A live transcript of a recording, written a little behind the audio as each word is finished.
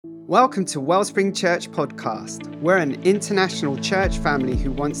Welcome to Wellspring Church Podcast. We're an international church family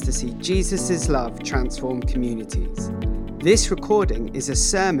who wants to see Jesus' love transform communities. This recording is a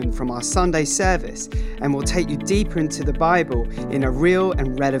sermon from our Sunday service and will take you deeper into the Bible in a real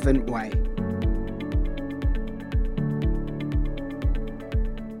and relevant way.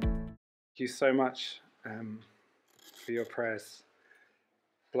 Thank you so much for your prayers.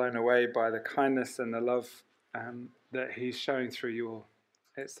 Blown away by the kindness and the love that he's showing through you all.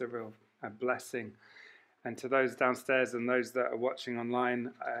 It's a real blessing. And to those downstairs and those that are watching online,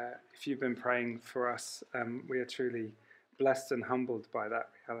 if you've been praying for us, we are truly blessed and humbled by that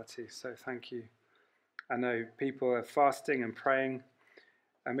reality. So thank you. I know people are fasting and praying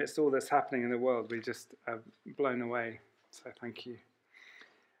amidst all that's happening in the world. We just are blown away. So thank you.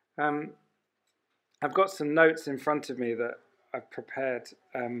 I've got some notes in front of me that I've prepared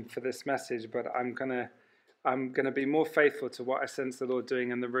for this message, but I'm going to be more faithful to what I sense the Lord doing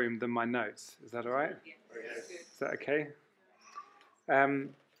in the room than my notes. Is that all right? Yes. Is that okay?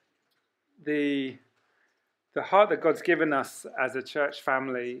 The heart that God's given us as a church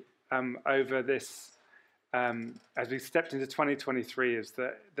family over this, as we stepped into 2023, is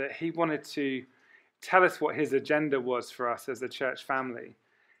that He wanted to tell us what His agenda was for us as a church family.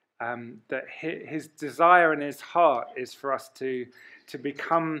 That His desire and His heart is for us to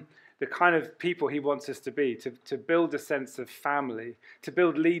become the kind of people He wants us to be, to build a sense of family, to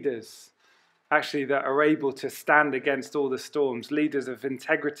build leaders, actually, that are able to stand against all the storms, leaders of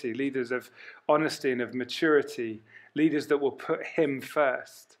integrity, leaders of honesty and of maturity, leaders that will put Him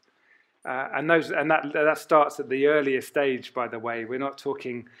first. And that starts at the earliest stage, by the way. We're not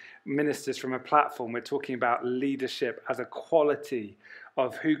talking ministers from a platform. We're talking about leadership as a quality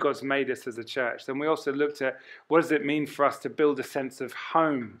of who God's made us as a church. Then we also looked at what does it mean for us to build a sense of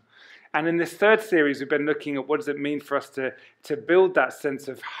home. And in this third series, we've been looking at what does it mean for us to build that sense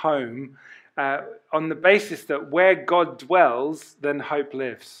of home on the basis that where God dwells, then hope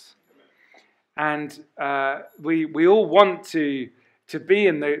lives. And we all want to be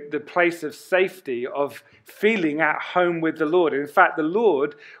in the place of safety, of feeling at home with the Lord. In fact, the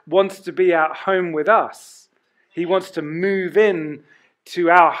Lord wants to be at home with us. He wants to move in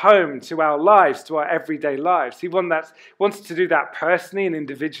to our home, to our lives, to our everyday lives. He wants to do that personally and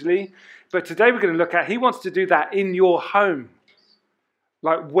individually. But today we're going to look at, He wants to do that in your home,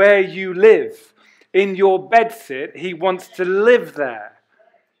 like where you live. In your bedsit, He wants to live there.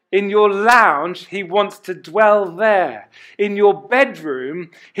 In your lounge, He wants to dwell there. In your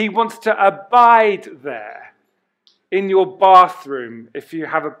bedroom, He wants to abide there. In your bathroom, if you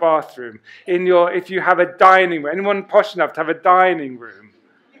have a bathroom. If you have a dining room. Anyone posh enough to have a dining room?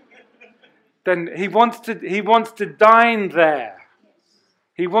 Then He wants to dine there.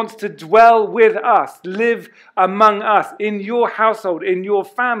 He wants to dwell with us, live among us, in your household, in your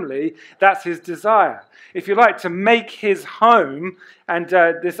family. That's His desire. If you like, to make His home, and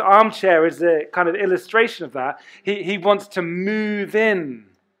this armchair is a kind of illustration of that, He wants to move in.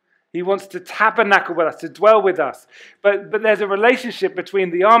 He wants to tabernacle with us, to dwell with us. But there's a relationship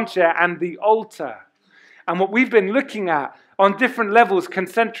between the armchair and the altar. And what we've been looking at on different levels,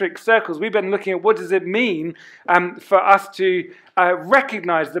 concentric circles, we've been looking at what does it mean for us to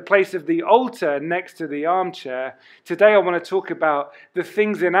recognize the place of the altar next to the armchair. Today I want to talk about the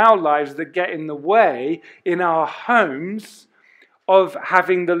things in our lives that get in the way in our homes of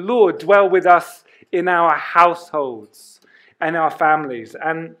having the Lord dwell with us in our households and our families.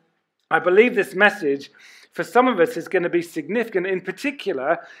 And I believe this message for some of us is going to be significant, in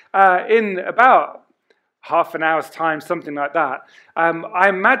particular in about half an hour's time, something like that. I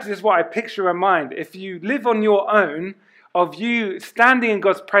imagine this is what I picture in mind. If you live on your own, of you standing in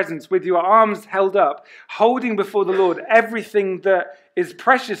God's presence with your arms held up, holding before the Lord everything that is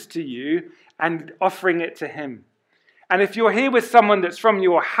precious to you and offering it to Him. And if you're here with someone that's from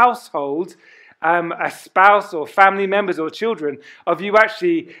your household, a spouse or family members or children, of you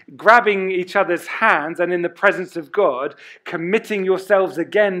actually grabbing each other's hands and in the presence of God, committing yourselves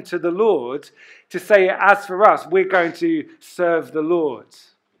again to the Lord to say, as for us, we're going to serve the Lord.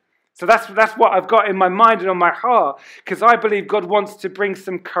 So that's what I've got in my mind and on my heart, because I believe God wants to bring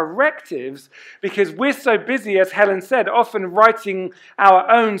some correctives, because we're so busy, as Helen said, often writing our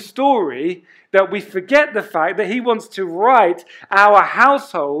own story, that we forget the fact that He wants to write our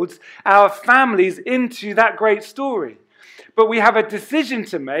households, our families into that great story. But we have a decision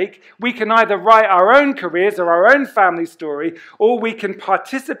to make. We can either write our own careers or our own family story, or we can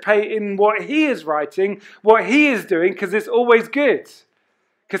participate in what He is writing, what He is doing, because it's always good,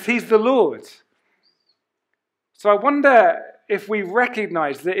 because He's the Lord. So I wonder if we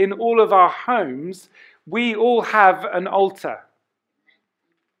recognize that in all of our homes, we all have an altar.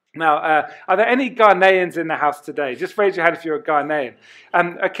 Now, are there any Ghanaians in the house today? Just raise your hand if you're a Ghanaian.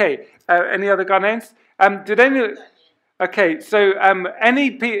 Okay, any other Ghanaians? Did any? Okay, so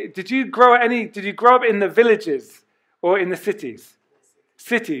did you grow up in the villages or in the cities?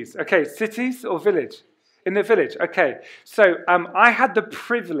 Cities. Okay, cities or village? In the village. Okay, so I had the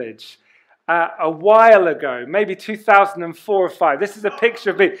privilege a while ago, maybe 2004 or 5. This is a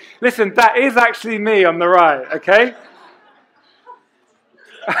picture of me. Listen, that is actually me on the right. Okay.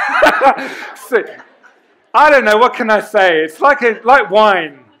 So, I don't know, what can I say? It's like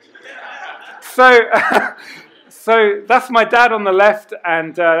wine. So that's my dad on the left,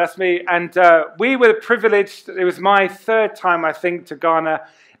 and that's me. And we were privileged. It was my third time, I think, to Ghana.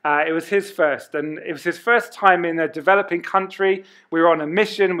 It was his first, and it was his first time in a developing country. We were on a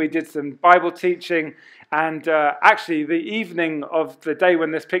mission. We did some Bible teaching, and actually, the evening of the day when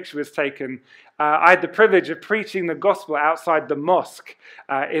this picture was taken, I had the privilege of preaching the gospel outside the mosque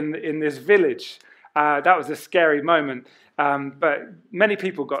in this village. That was a scary moment, but many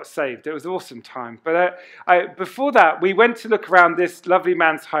people got saved. It was an awesome time. But before that, we went to look around this lovely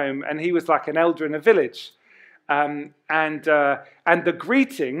man's home, and he was like an elder in a village. And the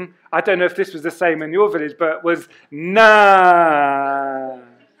greeting, I don't know if this was the same in your village, but was nah.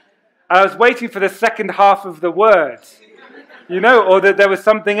 I was waiting for the second half of the word. Or that there was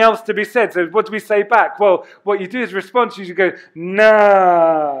something else to be said. So what do we say back? Well, what you do is respond. You go,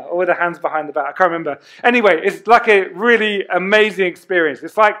 nah, or with the hands behind the back. I can't remember. Anyway, it's like a really amazing experience.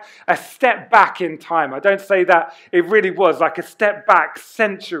 It's like a step back in time. I don't say that. It really was like a step back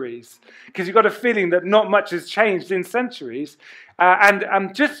centuries. Because you've got a feeling that not much has changed in centuries.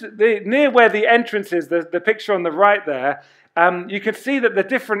 And just near where the entrance is, the picture on the right there, you can see that the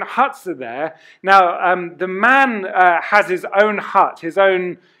different huts are there. Now, the man has his own hut, his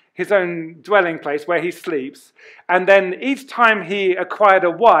own dwelling place where he sleeps. And then each time he acquired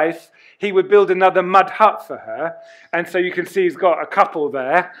a wife, he would build another mud hut for her. And so you can see he's got a couple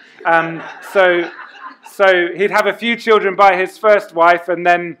there. So he'd have a few children by his first wife, and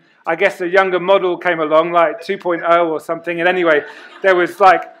then I guess a younger model came along, like 2.0 or something. And anyway, there was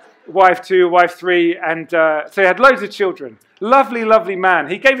like wife 2, wife 3, and so he had loads of children. Lovely, lovely man.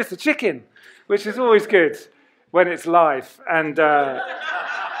 He gave us a chicken, which is always good when it's live, and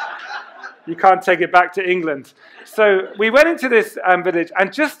you can't take it back to England. So we went into this village,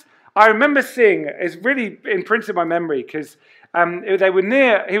 and I remember seeing, it's really imprinted in my memory, because they were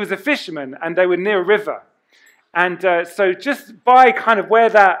near, he was a fisherman, and they were near a river. And so just by kind of where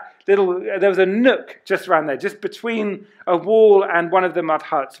that there was a nook just around there, just between a wall and one of the mud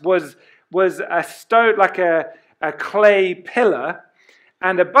huts was a stone, like a clay pillar,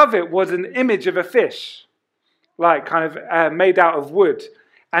 and above it was an image of a fish, like kind of made out of wood.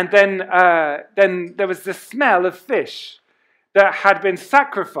 And then there was the smell of fish that had been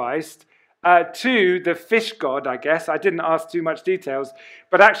sacrificed to the fish god, I guess. I didn't ask too much details,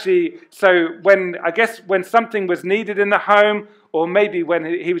 but actually, so when something was needed in the home, or maybe when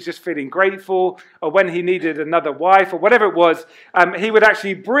he was just feeling grateful, or when he needed another wife, or whatever it was, he would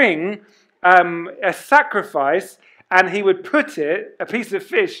actually bring a sacrifice, and he would put a piece of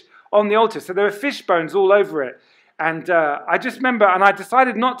fish, on the altar. So there were fish bones all over it. And I just remember, and I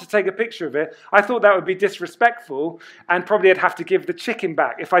decided not to take a picture of it. I thought that would be disrespectful, and probably I'd have to give the chicken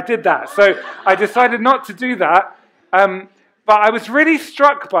back if I did that. So I decided not to do that. But I was really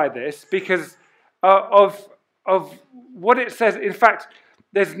struck by this because of what it says. In fact,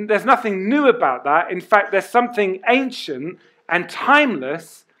 there's nothing new about that. In fact, there's something ancient and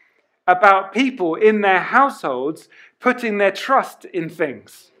timeless about people in their households putting their trust in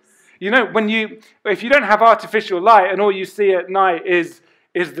things. If you don't have artificial light and all you see at night is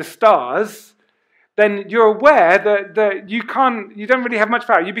the stars, then you're aware that you don't really have much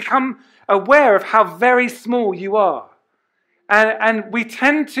power. You become aware of how very small you are. And we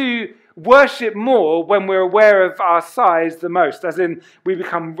tend to worship more when we're aware of our size the most, as in we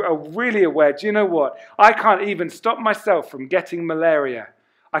become really aware. Do you know what? I can't even stop myself from getting malaria.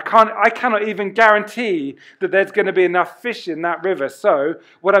 I cannot even guarantee that there's going to be enough fish in that river. So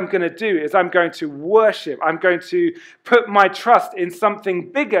what I'm going to do is I'm going to worship. I'm going to put my trust in something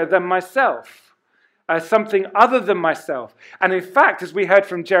bigger than myself, something other than myself. And in fact, as we heard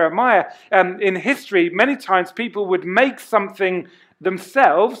from Jeremiah, in history, many times people would make something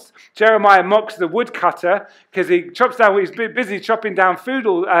themselves. Jeremiah mocks the woodcutter because he's busy chopping down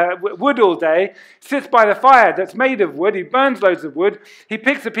wood all day, sits by the fire that's made of wood, he burns loads of wood, he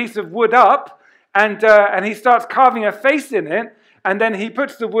picks a piece of wood up and he starts carving a face in it, and then he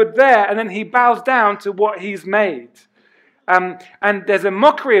puts the wood there, and then he bows down to what he's made. And there's a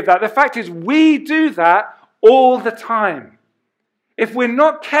mockery of that. The fact is, we do that all the time. If we're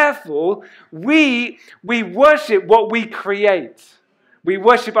not careful, we worship what we create. We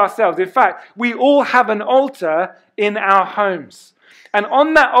worship ourselves. In fact, we all have an altar in our homes. And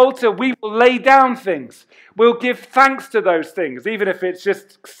on that altar, we will lay down things. We'll give thanks to those things, even if it's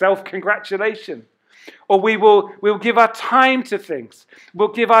just self-congratulation. Or we'll give our time to things. We'll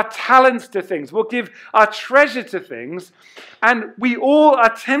give our talents to things. We'll give our treasure to things. And we all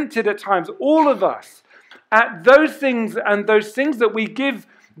are tempted at times, all of us, at those things and those things that we give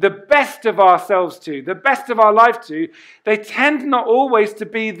the best of ourselves to, the best of our life to, they tend not always to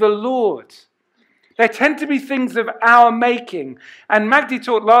be the Lord. They tend to be things of our making. And Magdi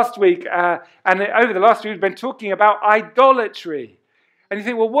taught last week, and over the last week we've been talking about idolatry. And you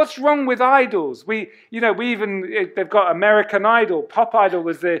think, well, what's wrong with idols? They've got American Idol. Pop Idol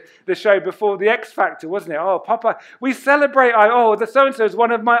was the show before the X Factor, wasn't it? Oh, we celebrate, the so-and-so is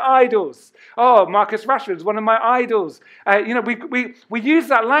one of my idols. Oh, Marcus Rashford is one of my idols. We use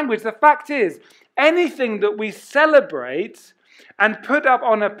that language. The fact is, anything that we celebrate and put up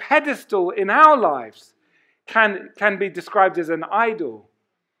on a pedestal in our lives can be described as an idol.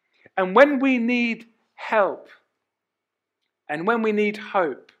 And when we need help, and when we need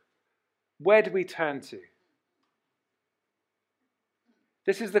hope, where do we turn to?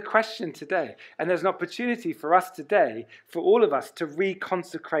 This is the question today. And there's an opportunity for us today, for all of us, to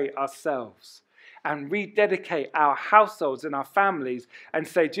reconsecrate ourselves and rededicate our households and our families and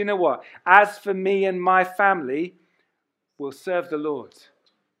say, do you know what? As for me and my family, we'll serve the Lord.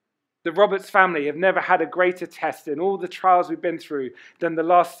 The Roberts family have never had a greater test in all the trials we've been through than the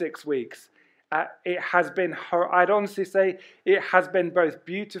last 6 weeks. It has been, I'd honestly say, it has been both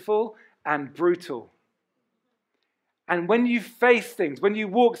beautiful and brutal. And when you face things, when you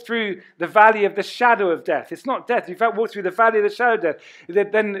walk through the valley of the shadow of death, it's not death, you walk through the valley of the shadow of death,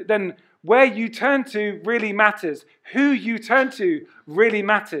 then where you turn to really matters. Who you turn to really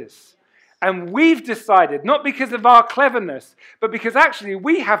matters. And we've decided, not because of our cleverness, but because actually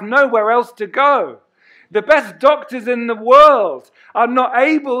we have nowhere else to go. The best doctors in the world are not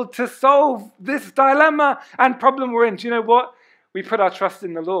able to solve this dilemma and problem we're in. Do you know what? We put our trust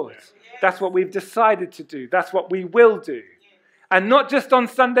in the Lord. That's what we've decided to do. That's what we will do. And not just on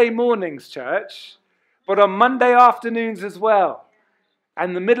Sunday mornings, church, but on Monday afternoons as well.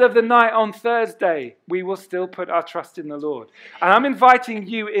 And the middle of the night on Thursday, we will still put our trust in the Lord. And I'm inviting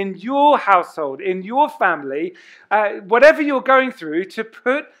you in your household, in your family, whatever you're going through, to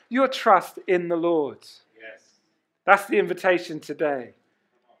put your trust in the Lord. Yes. That's the invitation today.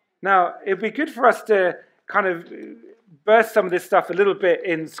 Now, it'd be good for us to kind of burst some of this stuff a little bit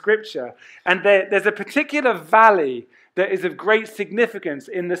in Scripture. And there's a particular valley that is of great significance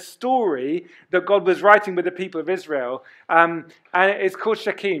in the story that God was writing with the people of Israel. And it's called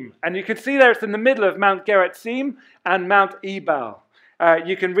Shechem. And you can see there it's in the middle of Mount Gerizim and Mount Ebal.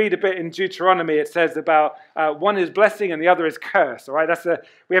 You can read a bit in Deuteronomy. It says about one is blessing and the other is curse. All right,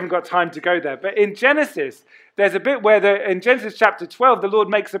 we haven't got time to go there. But in Genesis, there's a bit where in Genesis chapter 12, the Lord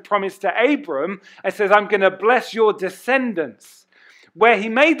makes a promise to Abram and says, I'm going to bless your descendants. Where he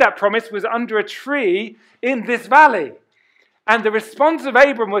made that promise was under a tree in this valley. And the response of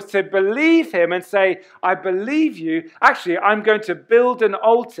Abram was to believe him and say, I believe you. Actually, I'm going to build an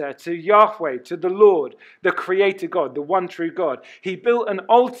altar to Yahweh, to the Lord, the creator God, the one true God. He built an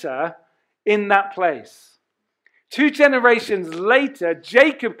altar in that place. 2 generations later,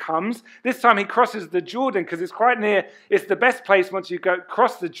 Jacob comes. This time he crosses the Jordan because it's quite near. It's the best place once you go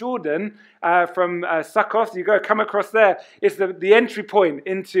cross the Jordan from Succoth. You come across there. It's the entry point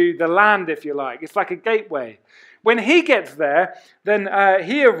into the land, if you like. It's like a gateway. When he gets there, then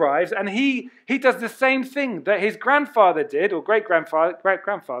he arrives and he does the same thing that his grandfather did, or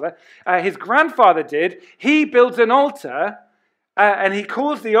great-grandfather, his grandfather did. He builds an altar and he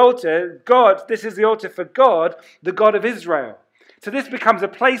calls the altar God. This is the altar for God, the God of Israel. So this becomes a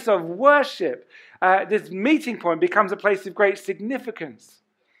place of worship. This meeting point becomes a place of great significance.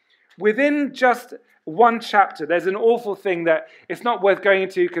 Within just one chapter, there's an awful thing that it's not worth going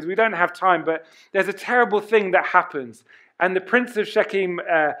into because we don't have time, but there's a terrible thing that happens. And the prince of Shechem,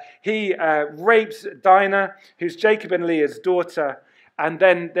 he rapes Dinah, who's Jacob and Leah's daughter. And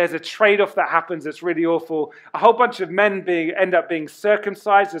then there's a trade-off that happens that's really awful. A whole bunch of men end up being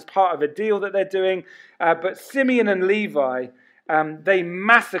circumcised as part of a deal that they're doing. But Simeon and Levi, they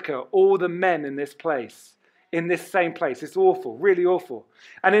massacre all the men in this place. In this same place. It's awful, really awful.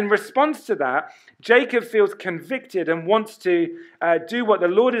 And in response to that, Jacob feels convicted and wants to do what the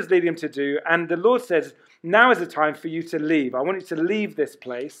Lord is leading him to do. And the Lord says, now is the time for you to leave. I want you to leave this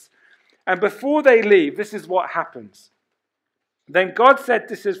place. And before they leave, this is what happens. Then God said,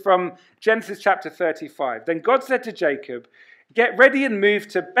 this is from Genesis chapter 35. Then God said to Jacob, Get ready and move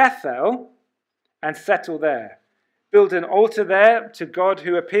to Bethel and settle there. Build an altar there to God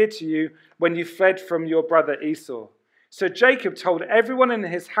who appeared to you when you fled from your brother Esau." So Jacob told everyone in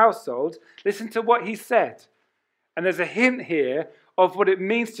his household, listen to what he said. And there's a hint here of what it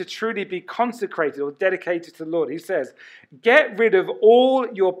means to truly be consecrated or dedicated to the Lord. He says, "Get rid of all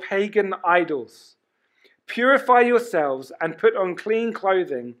your pagan idols. Purify yourselves and put on clean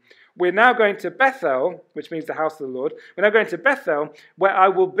clothing. We're now going to Bethel," which means the house of the Lord. "We're now going to Bethel, where I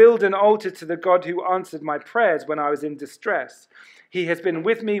will build an altar to the God who answered my prayers when I was in distress. He has been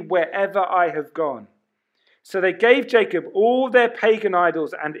with me wherever I have gone." So they gave Jacob all their pagan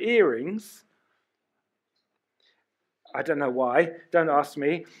idols and earrings. I don't know why, don't ask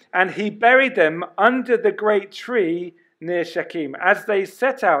me. And he buried them under the great tree near Shechem. As they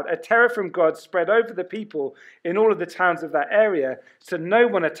set out, a terror from God spread over the people in all of the towns of that area, so no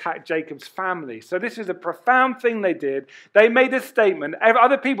one attacked Jacob's family. So this is a profound thing they did. They made a statement.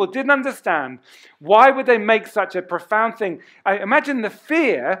 Other people didn't understand. Why would they make such a profound thing? I imagine the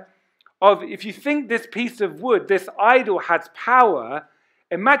fear of, if you think this piece of wood, this idol has power,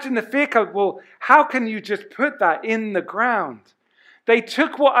 imagine the fear of, well, how can you just put that in the ground? They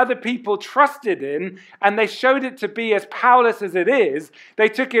took what other people trusted in and they showed it to be as powerless as it is. They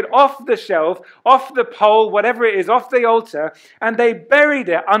took it off the shelf, off the pole, whatever it is, off the altar, and they buried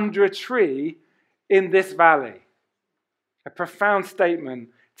it under a tree in this valley. A profound statement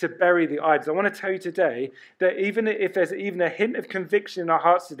to bury the idols. I want to tell you today that even if there's even a hint of conviction in our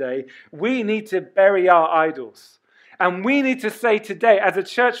hearts today, we need to bury our idols. And we need to say today, as a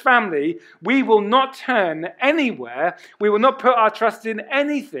church family, we will not turn anywhere. We will not put our trust in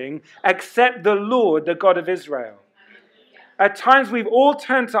anything except the Lord, the God of Israel. At times, we've all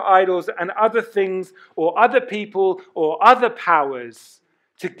turned to idols and other things or other people or other powers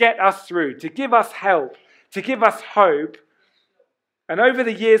to get us through, to give us help, to give us hope. And over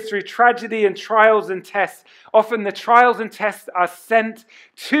the years, through tragedy and trials and tests, often the trials and tests are sent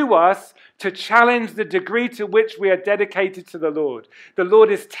to us to challenge the degree to which we are dedicated to the Lord. The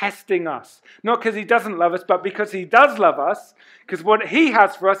Lord is testing us, not because he doesn't love us, but because he does love us, because what he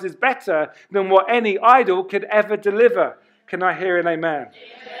has for us is better than what any idol could ever deliver. Can I hear an amen? Amen.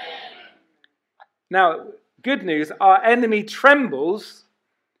 Now, good news, our enemy trembles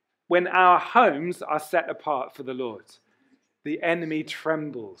when our homes are set apart for the Lord. The enemy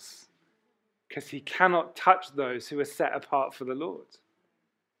trembles because he cannot touch those who are set apart for the Lord.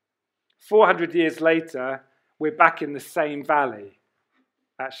 400 years later, we're back in the same valley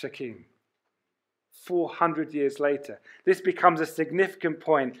at Shechem. 400 years later. This becomes a significant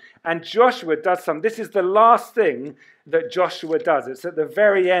point. And Joshua does something. This is the last thing that Joshua does. It's at the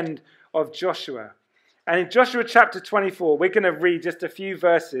very end of Joshua. And in Joshua chapter 24, we're going to read just a few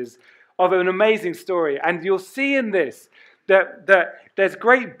verses of an amazing story. And you'll see in this that there's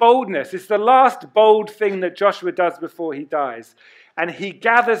great boldness. It's the last bold thing that Joshua does before he dies. And he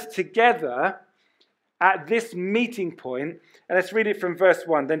gathers together at this meeting point. And let's read it from verse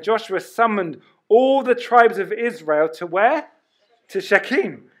 1. Then Joshua summoned all the tribes of Israel to where? To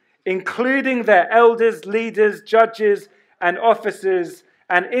Shechem, including their elders, leaders, judges, and officers,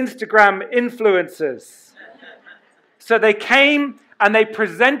 and Instagram influencers. So they came and they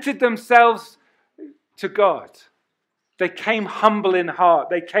presented themselves to God. They came humble in heart.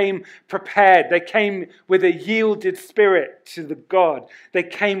 They came prepared. They came with a yielded spirit to the God. They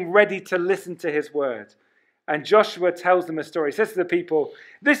came ready to listen to his word. And Joshua tells them a story. He says to the people,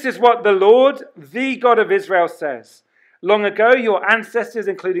 "This is what the Lord, the God of Israel, says. Long ago, your ancestors,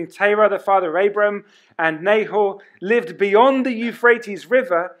 including Terah, the father of Abram, and Nahor, lived beyond the Euphrates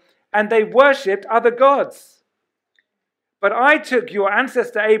River, and they worshipped other gods. But I took your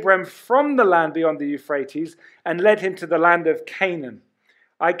ancestor Abram from the land beyond the Euphrates and led him to the land of Canaan.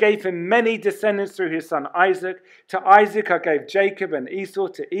 I gave him many descendants through his son Isaac. To Isaac I gave Jacob, and Esau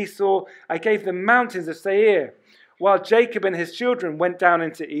to Esau I gave the mountains of Seir, while Jacob and his children went down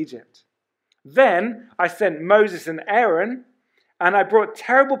into Egypt. Then I sent Moses and Aaron, and I brought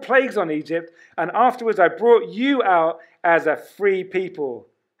terrible plagues on Egypt, and afterwards I brought you out as a free people."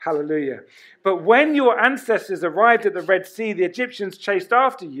 Hallelujah. "But when your ancestors arrived at the Red Sea, the Egyptians chased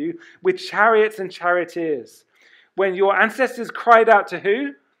after you with chariots and charioteers. When your ancestors cried out to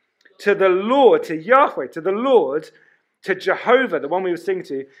who? To the Lord, to Yahweh, to the Lord, to Jehovah, the one we were singing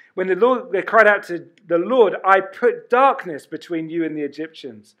to. When they cried out to the Lord, I put darkness between you and the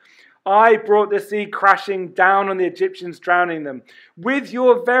Egyptians. I brought the sea crashing down on the Egyptians, drowning them. With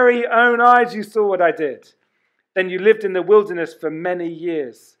your very own eyes you saw what I did. Then you lived in the wilderness for many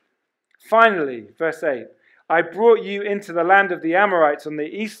years. Finally," verse 8, I brought you into the land of the Amorites on the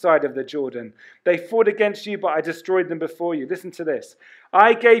east side of the Jordan. They fought against you, but I destroyed them before you. Listen to this.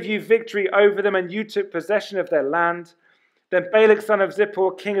 I gave you victory over them, and you took possession of their land. Then Balak, son of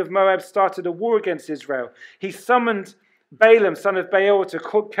Zippor, king of Moab, started a war against Israel. He summoned Balaam, son of Beor, to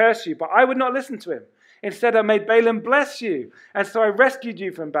curse you, but I would not listen to him. Instead, I made Balaam bless you, and so I rescued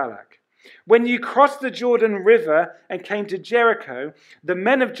you from Balak. When you crossed the Jordan River and came to Jericho, the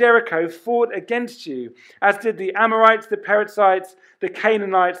men of Jericho fought against you, as did the Amorites, the Perizzites, the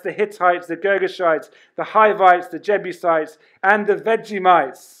Canaanites, the Hittites, the Girgashites, the Hivites, the Jebusites, and the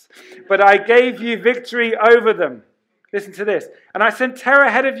Vegemites. But I gave you victory over them. Listen to this. And I sent terror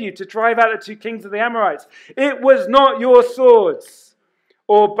ahead of you to drive out the two kings of the Amorites. It was not your swords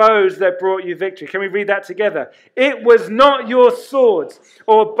or bows that brought you victory. Can we read that together? It was not your swords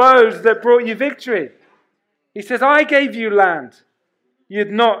or bows that brought you victory. He says, I gave you land you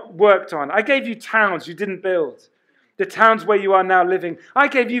had not worked on. I gave you towns you didn't build. The towns where you are now living. I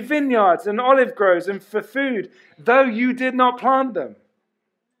gave you vineyards and olive groves and for food, though you did not plant them.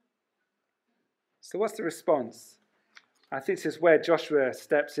 So what's the response? I think this is where Joshua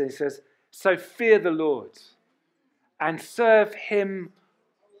steps in. He says, so fear the Lord and serve him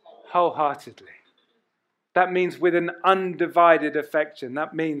wholeheartedly. That means with an undivided affection.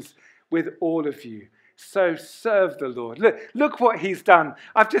 That means with all of you. So serve the Lord. Look what he's done.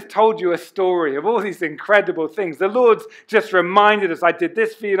 I've just told you a story of all these incredible things. The Lord's just reminded us, I did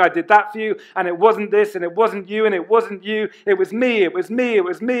this for you and I did that for you, and it wasn't this and it wasn't you and it wasn't you. It was me, it was me, it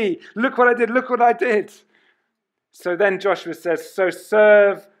was me. Look what I did, look what I did. So then Joshua says, so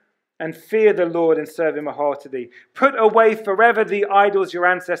serve and fear the Lord and serve him wholeheartedly. Put away forever the idols your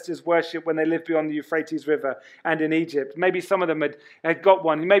ancestors worshipped when they lived beyond the Euphrates River and in Egypt. Maybe some of them had got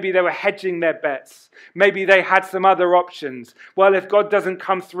one. Maybe they were hedging their bets. Maybe they had some other options. Well, if God doesn't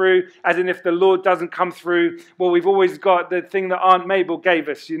come through, as in if the Lord doesn't come through, well, we've always got the thing that Aunt Mabel gave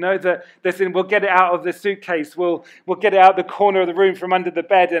us, you know, that we'll get it out of the suitcase. We'll get it out the corner of the room from under the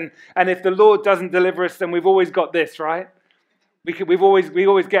bed. And if the Lord doesn't deliver us, then we've always got this, right? We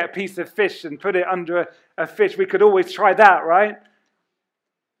always get a piece of fish and put it under a fish. We could always try that, right?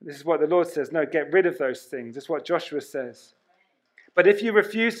 This is what the Lord says. No, get rid of those things. That's what Joshua says. But if you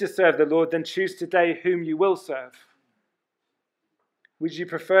refuse to serve the Lord, then choose today whom you will serve. Would you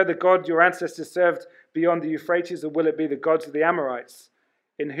prefer the God your ancestors served beyond the Euphrates, or will it be the gods of the Amorites,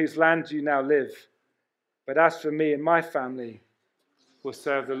 in whose land you now live? But as for me and my family, we'll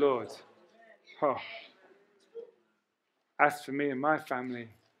serve the Lord. Oh. As for me and my family,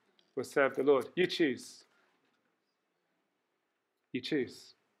 we'll serve the Lord. You choose. You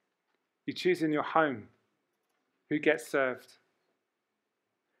choose. You choose in your home who gets served.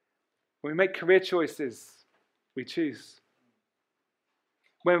 When we make career choices, we choose.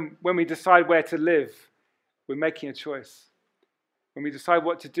 When we decide where to live, we're making a choice. When we decide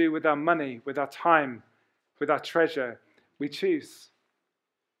what to do with our money, with our time, with our treasure, we choose.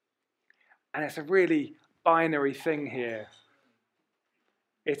 And it's a really binary thing here.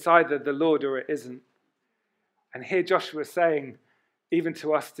 It's either the Lord or it isn't. And here Joshua is saying, even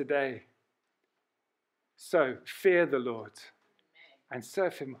to us today, so fear the Lord and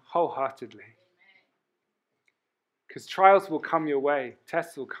serve him wholeheartedly. Because trials will come your way,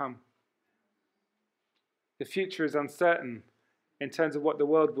 tests will come. The future is uncertain in terms of what the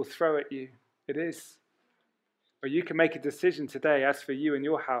world will throw at you. It is. But you can make a decision today, as for you and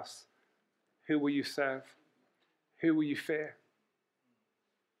your house, who will you serve? Who will you fear?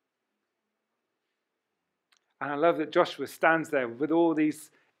 And I love that Joshua stands there with all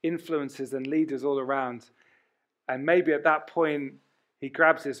these influences and leaders all around. And maybe at that point, he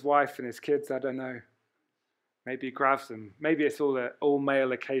grabs his wife and his kids, I don't know. Maybe he grabs them. Maybe it's all an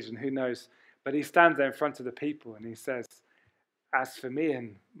all-male occasion, who knows. But he stands there in front of the people and he says, as for me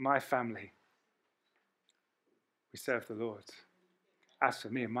and my family, we serve the Lord. As for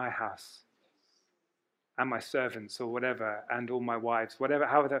me and my house, and my servants or whatever, and all my wives, whatever,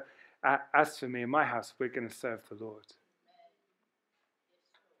 however, as for me and my house, we're going to serve the Lord.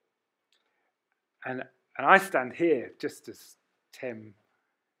 And I stand here just as Tim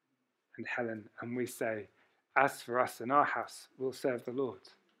and Helen, and we say, as for us and our house, we'll serve the Lord.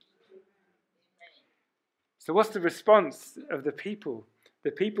 So what's the response of the people?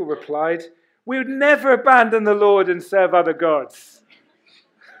 The people replied, we would never abandon the Lord and serve other gods.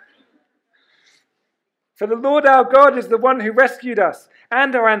 For the Lord our God is the one who rescued us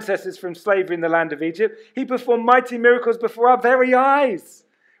and our ancestors from slavery in the land of Egypt. He performed mighty miracles before our very eyes.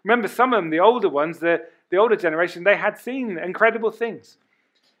 Remember, some of them, the older ones, the older generation, they had seen incredible things.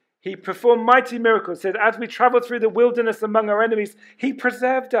 He performed mighty miracles. Said, as we traveled through the wilderness among our enemies, he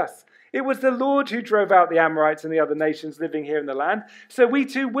preserved us. It was the Lord who drove out the Amorites and the other nations living here in the land. So we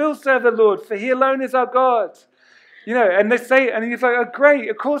too will serve the Lord, for he alone is our God. And they say, and he's like, oh, great,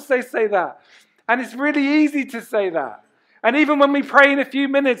 of course they say that. And it's really easy to say that. And even when we pray in a few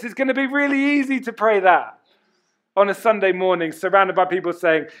minutes, it's going to be really easy to pray that on a Sunday morning, surrounded by people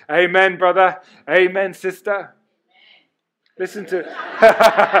saying, amen, brother, amen, sister. Listen to...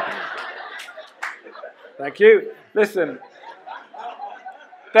 Thank you. Listen.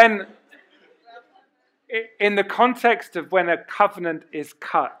 Then, in the context of when a covenant is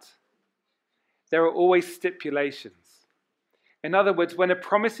cut, there are always stipulations. In other words, when a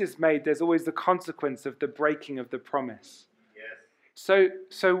promise is made, there's always the consequence of the breaking of the promise. Yes.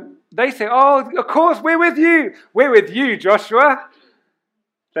 So they say, oh, of course, we're with you. We're with you, Joshua.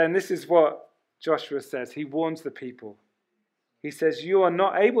 Then this is what Joshua says. He warns the people. He says, you are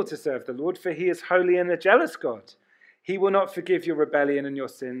not able to serve the Lord, for he is holy and a jealous God. He will not forgive your rebellion and your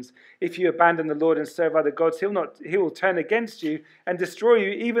sins. If you abandon the Lord and serve other gods, he will turn against you and destroy you,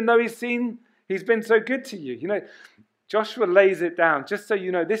 even though he's been so good to you. Joshua lays it down, just so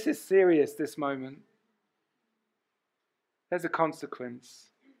you know, this is serious, this moment. There's a consequence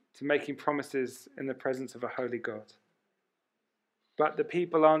to making promises in the presence of a holy God. But the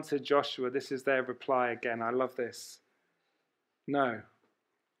people answered Joshua, this is their reply again, I love this. No,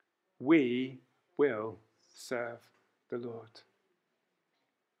 we will serve the Lord.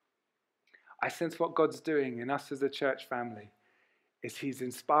 I sense what God's doing in us as a church family is he's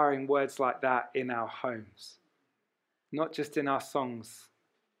inspiring words like that in our homes. Not just in our songs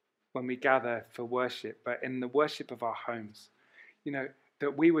when we gather for worship, but in the worship of our homes.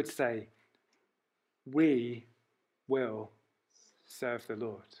 That we would say, we will serve the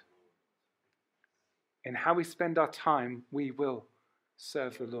Lord. In how we spend our time, we will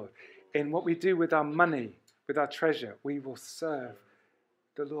serve the Lord. In what we do with our money, with our treasure, we will serve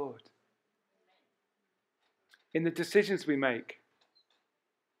the Lord. In the decisions we make,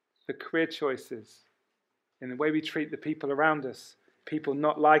 the career choices, in the way we treat the people around us, people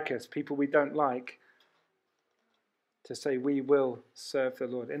not like us, people we don't like, to say we will serve the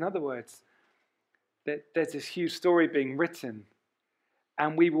Lord. In other words, there's this huge story being written,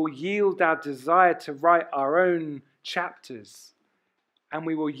 and we will yield our desire to write our own chapters, and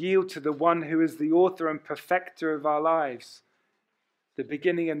we will yield to the one who is the author and perfecter of our lives, the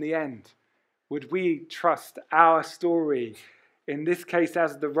beginning and the end. Would we trust our story, in this case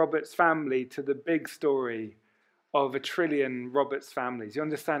as the Roberts family, to the big story of 1 trillion Roberts families? You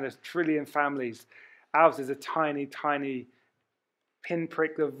understand, there's 1 trillion families. Ours is a tiny, tiny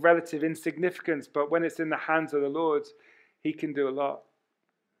pinprick of relative insignificance, but when it's in the hands of the Lord, he can do a lot.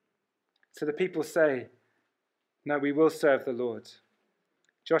 So the people say, no, we will serve the Lord.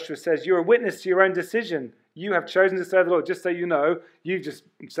 Joshua says, you're a witness to your own decision. You have chosen to serve the Lord. Just so you know, you've just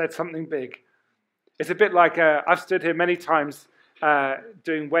said something big. It's a bit like, I've stood here many times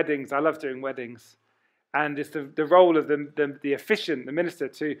doing weddings. I love doing weddings. And it's the role of the officiant, the minister,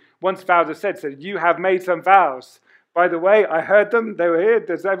 to, once vows are said, you have made some vows. By the way, I heard them. They were here.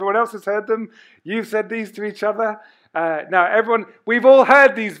 Does everyone else has heard them? You've said these to each other. Now, we've all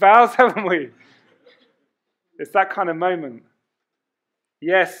heard these vows, haven't we? It's that kind of moment.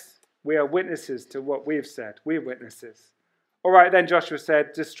 Yes, we are witnesses to what we've said. We're witnesses. All right, then Joshua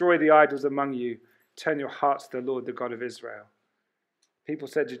said, destroy the idols among you. Turn your hearts to the Lord, the God of Israel. People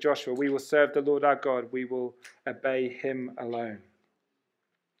said to Joshua, we will serve the Lord our God. We will obey him alone.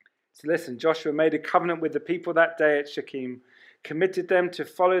 So listen, Joshua made a covenant with the people that day at Shechem, committed them to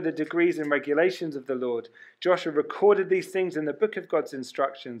follow the decrees and regulations of the Lord. Joshua recorded these things in the book of God's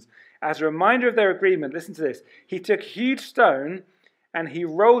instructions. As a reminder of their agreement, listen to this. He took a huge stone and he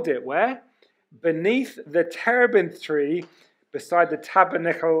rolled it where? Beneath the terebinth tree beside the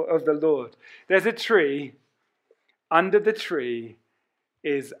tabernacle of the Lord. There's a tree. Under the tree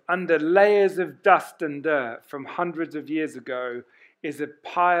is, under layers of dust and dirt from hundreds of years ago, is a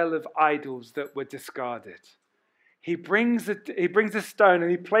pile of idols that were discarded. He brings a stone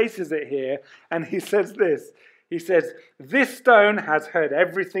and he places it here, and he says this. He says, this stone has heard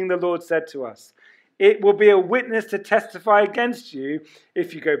everything the Lord said to us. It will be a witness to testify against you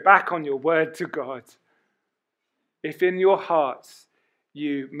if you go back on your word to God. If in your hearts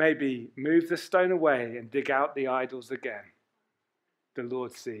you maybe move the stone away and dig out the idols again, the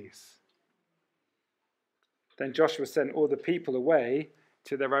Lord sees. Then Joshua sent all the people away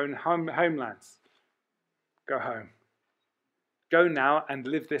to their own homelands. Go home. Go now and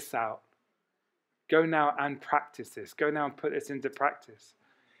live this out. Go now and practice this. Go now and put this into practice.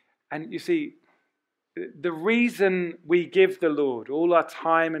 And you see, the reason we give the Lord all our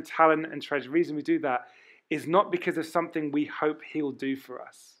time and talent and treasure, the reason we do that is not because of something we hope he'll do for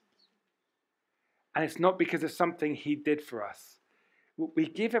us. And it's not because of something he did for us. We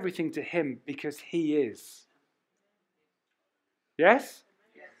give everything to him because he is. Yes?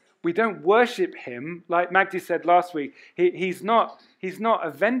 We don't worship him, like Magdi said last week. He's not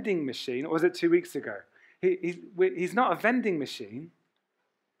a vending machine, or was it 2 weeks ago? He's not a vending machine.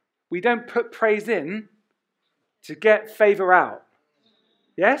 We don't put praise in to get favor out.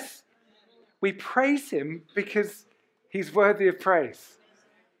 Yes? We praise him because he's worthy of praise.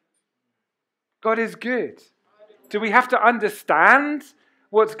 God is good. Do we have to understand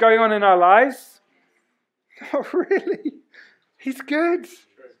what's going on in our lives? Not really. He's good.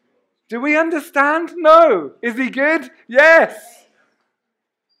 Do we understand? No. Is he good? Yes.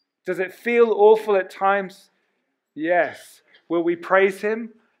 Does it feel awful at times? Yes. Will we praise him?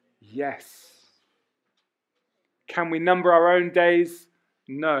 Yes. Can we number our own days?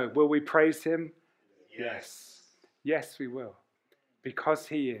 No. Will we praise him? Yes. Yes, we will. Because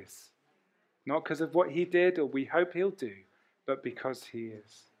he is. Not because of what he did or we hope he'll do, but because he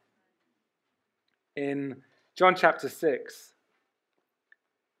is. In John chapter 6,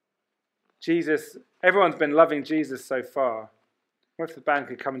 Jesus, everyone's been loving Jesus so far. What if the band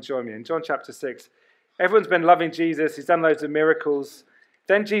could come and join me? In John chapter 6, everyone's been loving Jesus. He's done loads of miracles.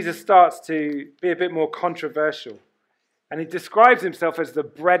 Then Jesus starts to be a bit more controversial. And he describes himself as the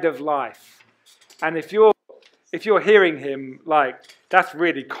bread of life. And if you're hearing him, that's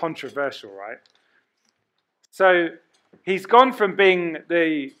really controversial, right? So he's gone from being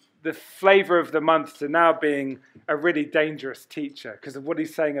the flavor of the month to now being a really dangerous teacher because of what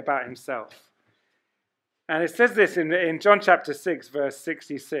he's saying about himself. And it says this in John chapter 6, verse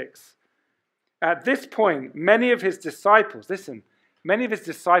 66. At this point, many of his disciples,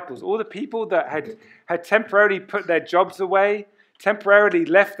 all the people that had temporarily put their jobs away, temporarily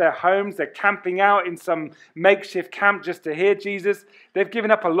left their homes, they're camping out in some makeshift camp just to hear Jesus. They've given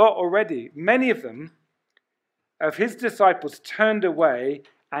up a lot already. Many of them, of his disciples, turned away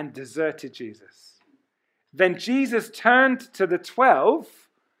and deserted Jesus. Then Jesus turned to the 12,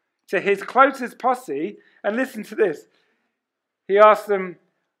 to his closest posse, and listen to this. He asked them,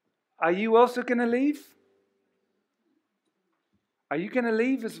 are you also going to leave? Are you going to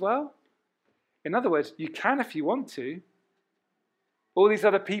leave as well? In other words, you can if you want to. All these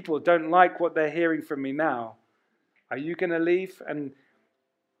other people don't like what they're hearing from me now. Are you going to leave? And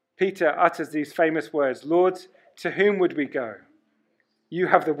Peter utters these famous words, Lord, to whom would we go? You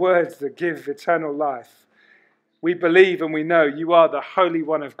have the words that give eternal life. We believe and we know you are the Holy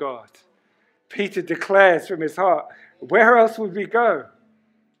One of God. Peter declares from his heart, where else would we go?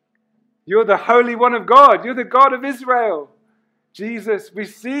 You're the Holy One of God. You're the God of Israel. Jesus, we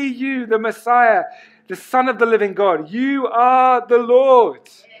see you, the Messiah, the Son of the living God. You are the Lord.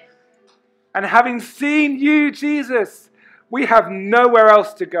 And having seen you, Jesus, we have nowhere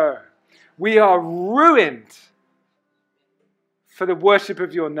else to go. We are ruined for the worship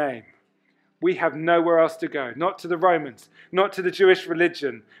of your name. We have nowhere else to go. Not to the Romans, not to the Jewish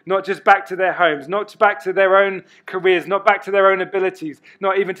religion, not just back to their homes, not back to their own careers, not back to their own abilities,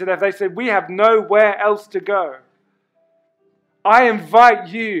 not even to their... They said, we have nowhere else to go. I invite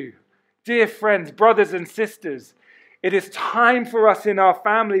you, dear friends, brothers and sisters, it is time for us in our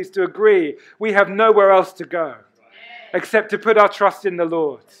families to agree we have nowhere else to go except to put our trust in the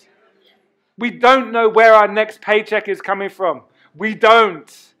Lord. We don't know where our next paycheck is coming from. We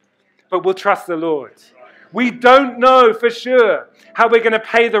don't, but we'll trust the Lord. We don't know for sure how we're going to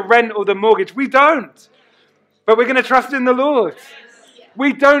pay the rent or the mortgage. We don't, but we're going to trust in the Lord.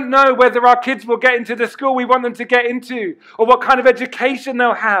 We don't know whether our kids will get into the school we want them to get into or what kind of education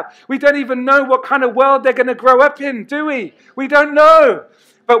they'll have. We don't even know what kind of world they're going to grow up in, do we? We don't know,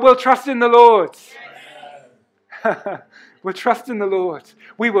 but we'll trust in the Lord. We'll trust in the Lord.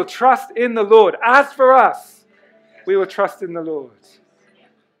 We will trust in the Lord. As for us, we will trust in the Lord.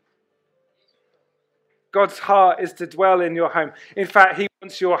 God's heart is to dwell in your home. In fact, he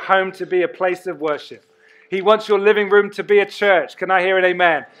wants your home to be a place of worship. He wants your living room to be a church. Can I hear an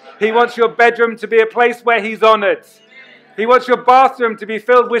amen? He wants your bedroom to be a place where he's honored. He wants your bathroom to be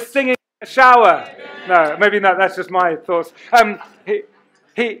filled with singing in the shower. No, maybe not. That's just my thoughts.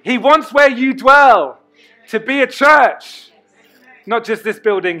 He wants where you dwell to be a church. Not just this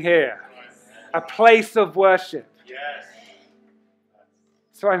building here. A place of worship.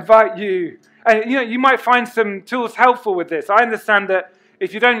 So I invite you. And you might find some tools helpful with this. I understand that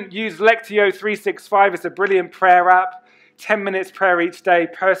if you don't use Lectio 365, it's a brilliant prayer app. 10 minutes prayer each day,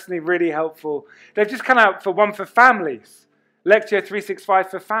 personally really helpful. They've just come out for one for families. Lectio 365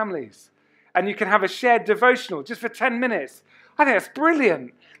 for families. And you can have a shared devotional just for 10 minutes. I think that's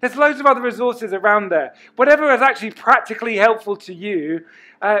brilliant. There's loads of other resources around there. Whatever is actually practically helpful to you,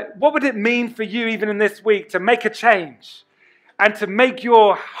 what would it mean for you even in this week to make a change and to make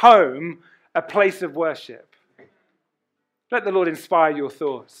your home a place of worship? Let the Lord inspire your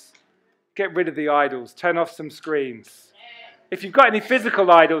thoughts. Get rid of the idols. Turn off some screens. If you've got any physical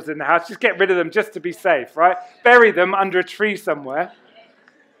idols in the house, just get rid of them just to be safe, right? Bury them under a tree somewhere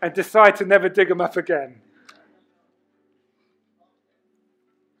and decide to never dig them up again.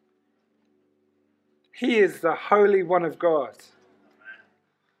 He is the Holy One of God.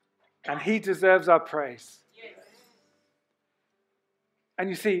 And he deserves our praise. And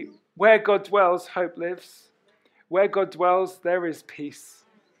you see, where God dwells, hope lives. Where God dwells, there is peace.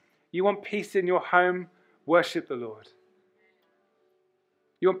 You want peace in your home? Worship the Lord.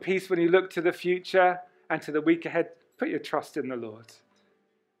 You want peace when you look to the future and to the week ahead? Put your trust in the Lord.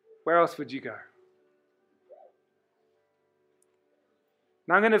 Where else would you go?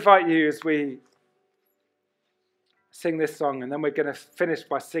 Now I'm going to invite you as we sing this song, and then we're going to finish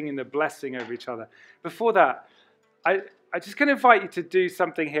by singing the blessing over each other. Before that, I'm just going to invite you to do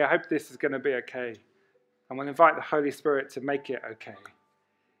something here. I hope this is going to be okay. I'm going to invite the Holy Spirit to make it okay.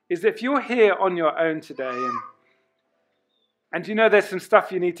 Is if you're here on your own today, and you know there's some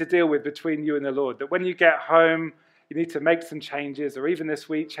stuff you need to deal with between you and the Lord, that when you get home, you need to make some changes, or even this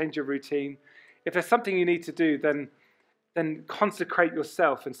week, change your routine. If there's something you need to do, then consecrate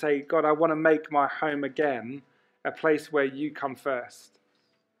yourself and say, God, I want to make my home again a place where you come first.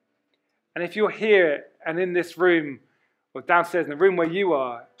 And if you're here and in this room, or downstairs in the room where you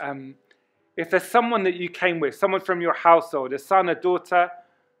are, if there's someone that you came with, someone from your household, a son, a daughter,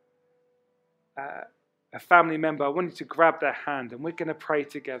 a family member, I want you to grab their hand and we're going to pray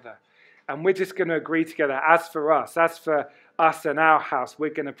together. And we're just going to agree together, as for us and our house, we're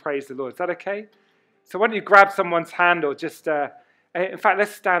going to praise the Lord. Is that okay? So why don't you grab someone's hand, or just, in fact,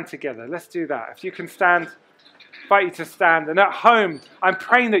 let's stand together. Let's do that. If you can stand, I invite you to stand. And at home, I'm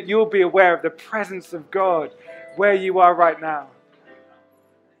praying that you'll be aware of the presence of God where you are right now.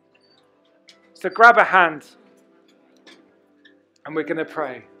 So grab a hand and we're going to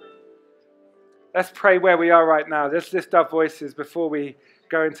pray. Let's pray where we are right now. Let's lift our voices before we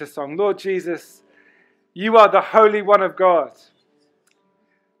go into song. Lord Jesus, you are the Holy One of God.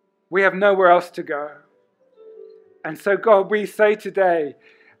 We have nowhere else to go. And so, God, we say today,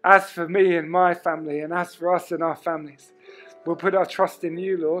 as for me and my family, and as for us and our families, we'll put our trust in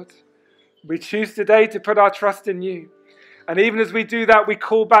you, Lord. We choose today to put our trust in you. And even as we do that, we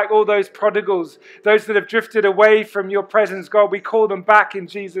call back all those prodigals, those that have drifted away from your presence, God. We call them back in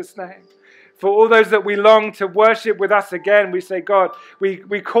Jesus' name. For all those that we long to worship with us again, we say, God, we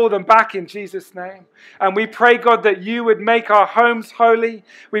call them back in Jesus' name. And we pray, God, that you would make our homes holy.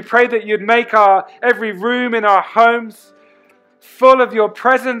 We pray that you'd make every room in our homes full of your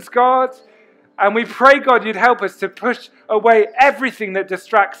presence, God. And we pray, God, you'd help us to push away everything that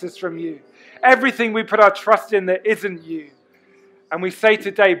distracts us from you. Everything we put our trust in that isn't you. And we say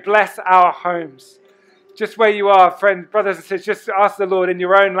today, bless our homes. Just where you are, friends, brothers and sisters, just ask the Lord in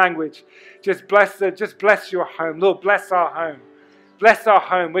your own language. Just bless your home. Lord, bless our home. Bless our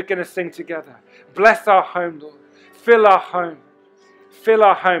home. We're going to sing together. Bless our home, Lord. Fill our home. Fill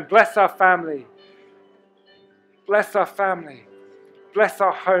our home. Bless our family. Bless our family. Bless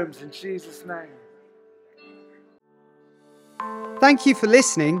our homes in Jesus' name. Thank you for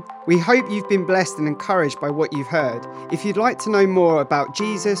listening. We hope you've been blessed and encouraged by what you've heard. If you'd like to know more about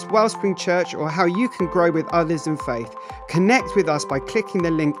Jesus, Wellspring Church, or how you can grow with others in faith, connect with us by clicking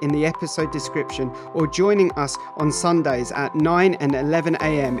the link in the episode description or joining us on Sundays at 9 and 11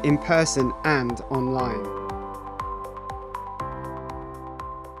 a.m. in person and online.